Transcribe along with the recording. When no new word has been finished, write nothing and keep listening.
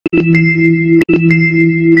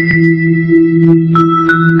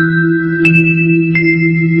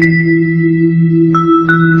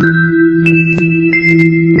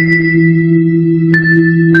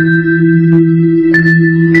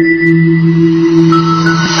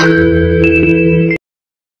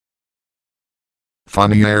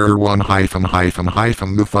Funny error 1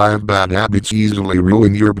 The 5 bad habits easily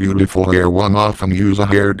ruin your beautiful hair. 1. Often use a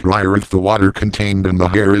hair dryer if the water contained in the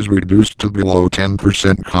hair is reduced to below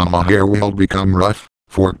 10%, hair will become rough,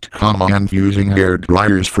 forked, and using hair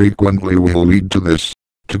dryers frequently will lead to this.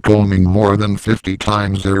 2. Combing more than 50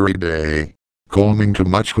 times every day. Combing too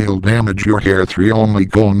much will damage your hair. 3. Only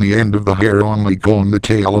comb the end of the hair, only comb the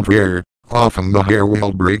tail of hair. Often the hair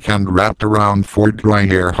will break and wrap around. 4. Dry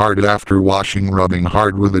hair hard after washing. Rubbing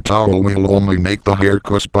hard with a towel will only make the hair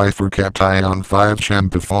crisp. 5.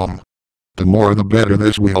 Shampoo foam. The more the better,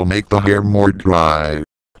 this will make the hair more dry.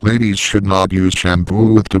 Ladies should not use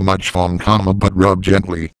shampoo with too much foam, but rub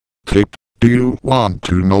gently. Tip: do you want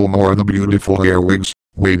to know more the beautiful hair wigs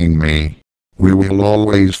waiting me? We will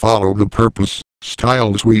always follow the purpose,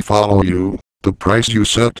 styles we follow you, the price you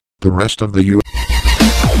set, the rest of the you.